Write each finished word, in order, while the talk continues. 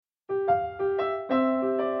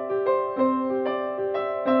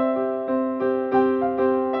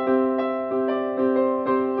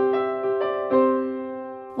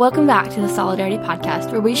Welcome back to the Solidarity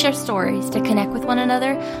Podcast, where we share stories to connect with one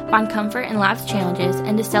another, find comfort in life's challenges,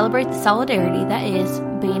 and to celebrate the solidarity that is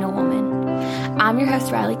being a woman. I'm your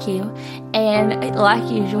host, Riley Q, and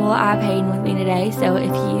like usual, I have Hayden with me today, so if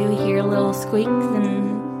you hear little squeaks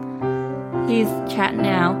and he's chatting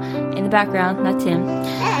now in the background, that's him.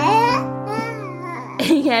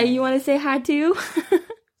 Yeah, you want to say hi too?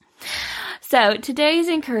 So today's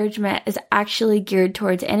encouragement is actually geared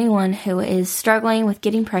towards anyone who is struggling with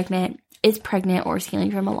getting pregnant, is pregnant, or is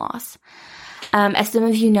healing from a loss. As some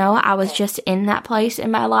of you know, I was just in that place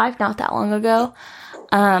in my life not that long ago.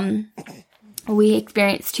 We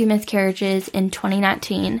experienced 2 miscarriages in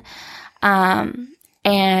 2019,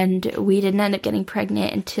 and we didn't end up getting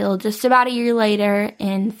pregnant until just about a year later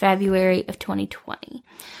in February of 2020.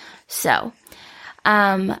 So,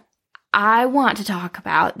 I want to talk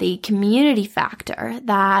about the community factor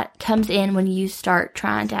that comes in when you start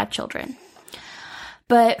trying to have children.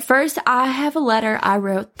 But first, I have a letter I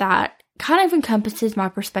wrote that kind of encompasses my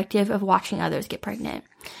perspective of watching others get pregnant.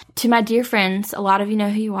 To my dear friends, a lot of you know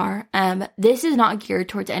who you are. This is not geared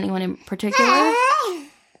towards anyone in particular.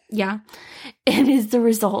 Yeah. It is the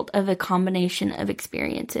result of a combination of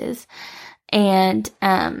experiences. And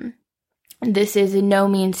this is in no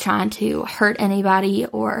means trying to hurt anybody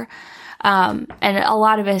or... and a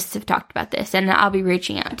lot of us have talked about this, and I'll be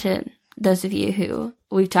reaching out to those of you who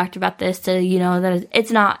we've talked about this so you know that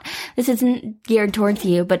this isn't geared towards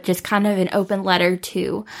you, but just kind of an open letter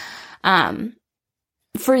to,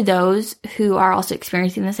 for those who are also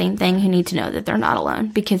experiencing the same thing, who need to know that they're not alone,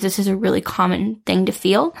 because this is a really common thing to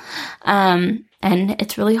feel. And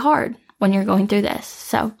it's really hard when you're going through this.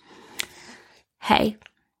 So, hey,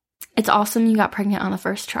 it's awesome you got pregnant on the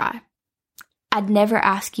first try. I'd never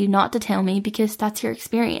ask you not to tell me because that's your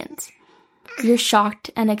experience. You're shocked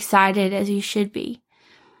and excited as you should be.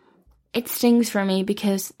 It stings for me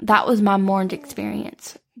because that was my mourned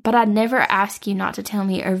experience, but I'd never ask you not to tell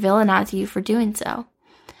me or villainize you for doing so.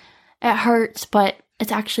 It hurts, but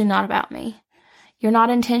it's actually not about me. You're not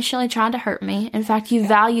intentionally trying to hurt me. In fact, you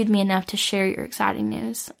valued me enough to share your exciting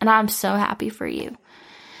news, and I'm so happy for you.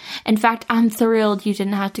 In fact, I'm thrilled you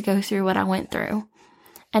didn't have to go through what I went through.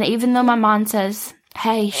 And even though my mind says,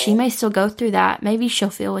 hey, she may still go through that, maybe she'll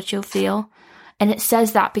feel what you'll feel. And it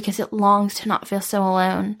says that because it longs to not feel so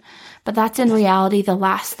alone. But that's in reality the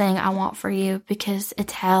last thing I want for you, because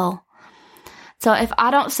it's hell. So if I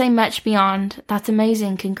don't say much beyond, that's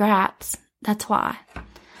amazing, congrats. That's why.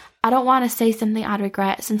 I don't want to say something I'd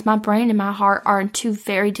regret, since my brain and my heart are in 2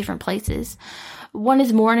 very different places. One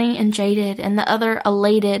is mourning and jaded, and the other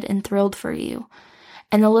elated and thrilled for you.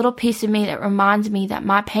 And the little piece of me that reminds me that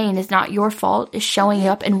my pain is not your fault is showing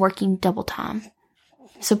up and working double time.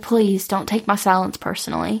 So please don't take my silence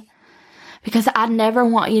personally, because I never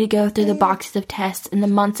want you to go through the boxes of tests and the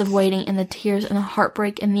months of waiting and the tears and the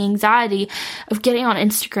heartbreak and the anxiety of getting on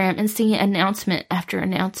Instagram and seeing announcement after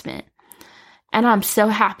announcement. And I'm so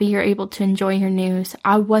happy you're able to enjoy your news.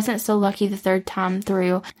 I wasn't so lucky the 3rd time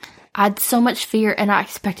through. I had so much fear and I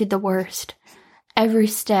expected the worst. Every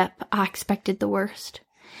step, I expected the worst.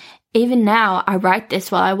 Even now, I write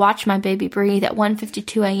this while I watch my baby breathe at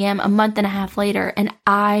 1:52 a.m. a month and a half later, and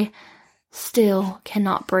I still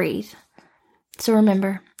cannot breathe. So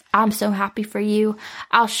remember, I'm so happy for you.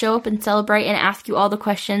 I'll show up and celebrate and ask you all the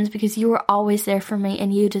questions because you were always there for me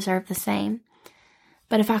and you deserve the same.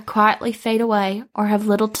 But if I quietly fade away or have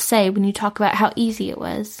little to say when you talk about how easy it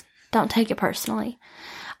was, don't take it personally.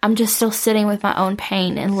 I'm just still sitting with my own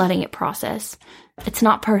pain and letting it process. It's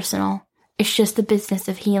not personal. It's just the business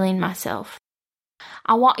of healing myself.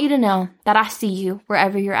 I want you to know that I see you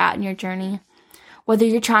wherever you're at in your journey. Whether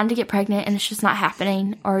you're trying to get pregnant and it's just not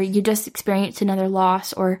happening, or you just experienced another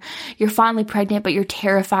loss, or you're finally pregnant but you're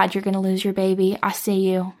terrified you're going to lose your baby, I see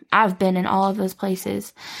you. I've been in all of those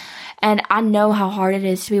places. And I know how hard it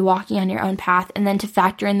is to be walking on your own path and then to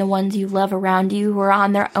factor in the ones you love around you who are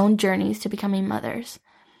on their own journeys to becoming mothers.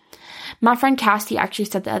 My friend Cassie actually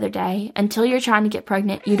said the other day, until you're trying to get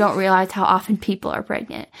pregnant, you don't realize how often people are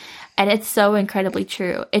pregnant. And it's so incredibly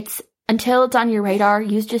true. Until it's on your radar,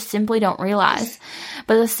 you just simply don't realize.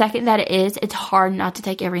 But the second that it is, it's hard not to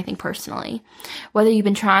take everything personally. Whether you've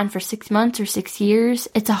been trying for 6 months or 6 years,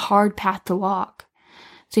 it's a hard path to walk.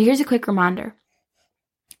 So here's a quick reminder.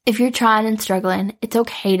 If you're trying and struggling, it's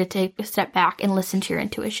okay to take a step back and listen to your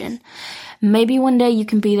intuition. Maybe one day you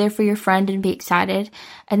can be there for your friend and be excited,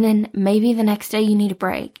 and then maybe the next day you need a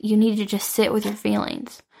break. You need to just sit with your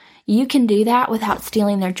feelings. You can do that without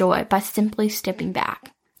stealing their joy by simply stepping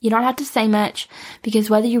back. You don't have to say much, because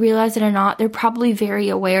whether you realize it or not, they're probably very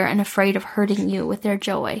aware and afraid of hurting you with their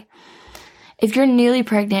joy. If you're newly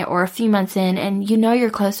pregnant or a few months in and you know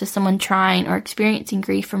you're close to someone trying or experiencing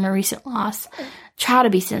grief from a recent loss, try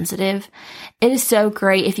to be sensitive. It is so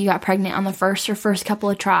great if you got pregnant on the first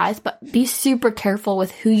couple of tries, but be super careful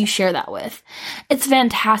with who you share that with. It's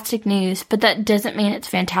fantastic news, but that doesn't mean it's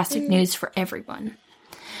fantastic news for everyone.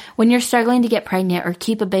 When you're struggling to get pregnant or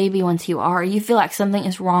keep a baby once you are, you feel like something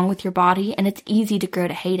is wrong with your body, and it's easy to grow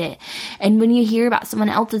to hate it. And when you hear about someone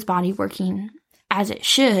else's body working as it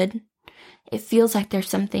should, it feels like there's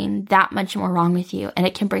something that much more wrong with you, and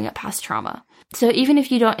it can bring up past trauma. So even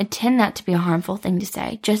if you don't intend that to be a harmful thing to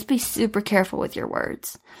say, just be super careful with your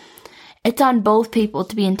words. It's on both people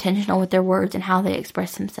to be intentional with their words and how they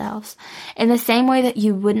express themselves. In the same way that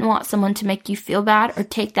you wouldn't want someone to make you feel bad or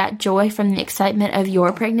take that joy from the excitement of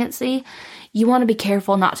your pregnancy, you want to be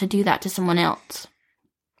careful not to do that to someone else.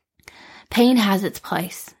 Pain has its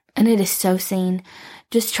place, and it is so seen.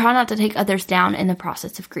 Just try not to take others down in the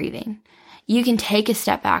process of grieving. You can take a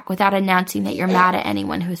step back without announcing that you're mad at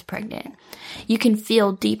anyone who is pregnant. You can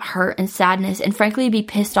feel deep hurt and sadness and frankly be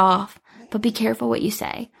pissed off, but be careful what you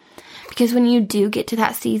say. Because when you do get to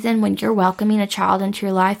that season, when you're welcoming a child into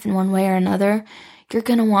your life in one way or another, you're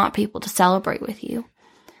going to want people to celebrate with you.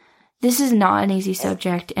 This is not an easy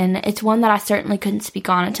subject, and it's one that I certainly couldn't speak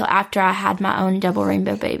on until after I had my own double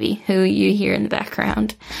rainbow baby, who you hear in the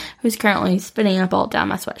background, who's currently spinning up all down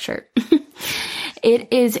my sweatshirt.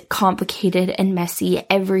 It is complicated and messy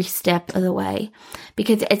every step of the way,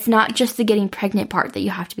 because it's not just the getting pregnant part that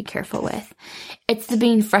you have to be careful with. It's the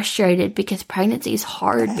being frustrated because pregnancy is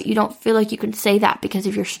hard, but you don't feel like you can say that because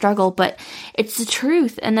of your struggle, but it's the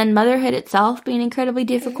truth. And then motherhood itself being incredibly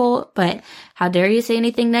difficult, but how dare you say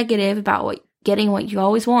anything negative about getting what you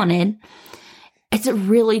always wanted. It's a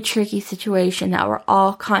really tricky situation that we're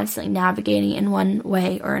all constantly navigating in one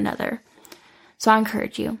way or another. So I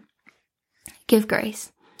encourage you. Give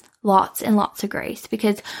grace. Lots and lots of grace,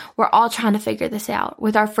 because we're all trying to figure this out.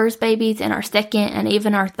 With our first babies and our second and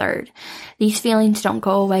even our third, these feelings don't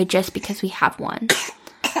go away just because we have one.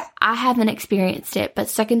 I haven't experienced it, but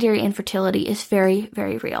secondary infertility is very,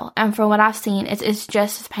 very real. And from what I've seen, it's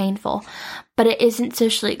just as painful. But it isn't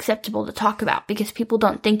socially acceptable to talk about because people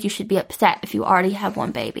don't think you should be upset if you already have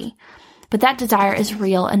one baby. But that desire is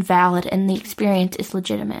real and valid, and the experience is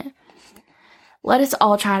legitimate. Let us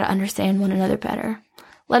all try to understand one another better.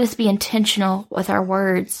 Let us be intentional with our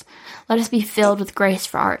words. Let us be filled with grace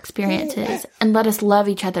for our experiences. And let us love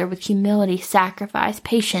each other with humility, sacrifice,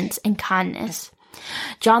 patience, and kindness.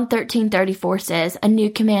 John 13:34 says, "A new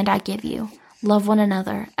command I give you. Love one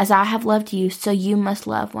another. As I have loved you, so you must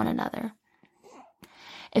love one another."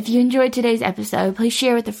 If you enjoyed today's episode, please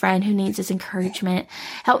share with a friend who needs this encouragement.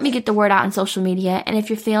 Help me get the word out on social media. And if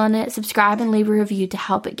you're feeling it, subscribe and leave a review to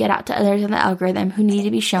help it get out to others in the algorithm who need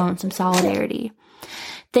to be shown some solidarity.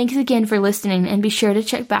 Thanks again for listening, and be sure to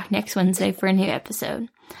check back next Wednesday for a new episode.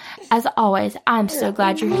 As always, I'm so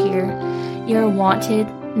glad you're here. You're wanted,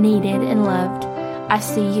 needed, and loved. I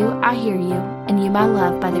see you, I hear you, and you, my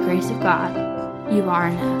love, by the grace of God, you are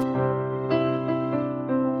enough.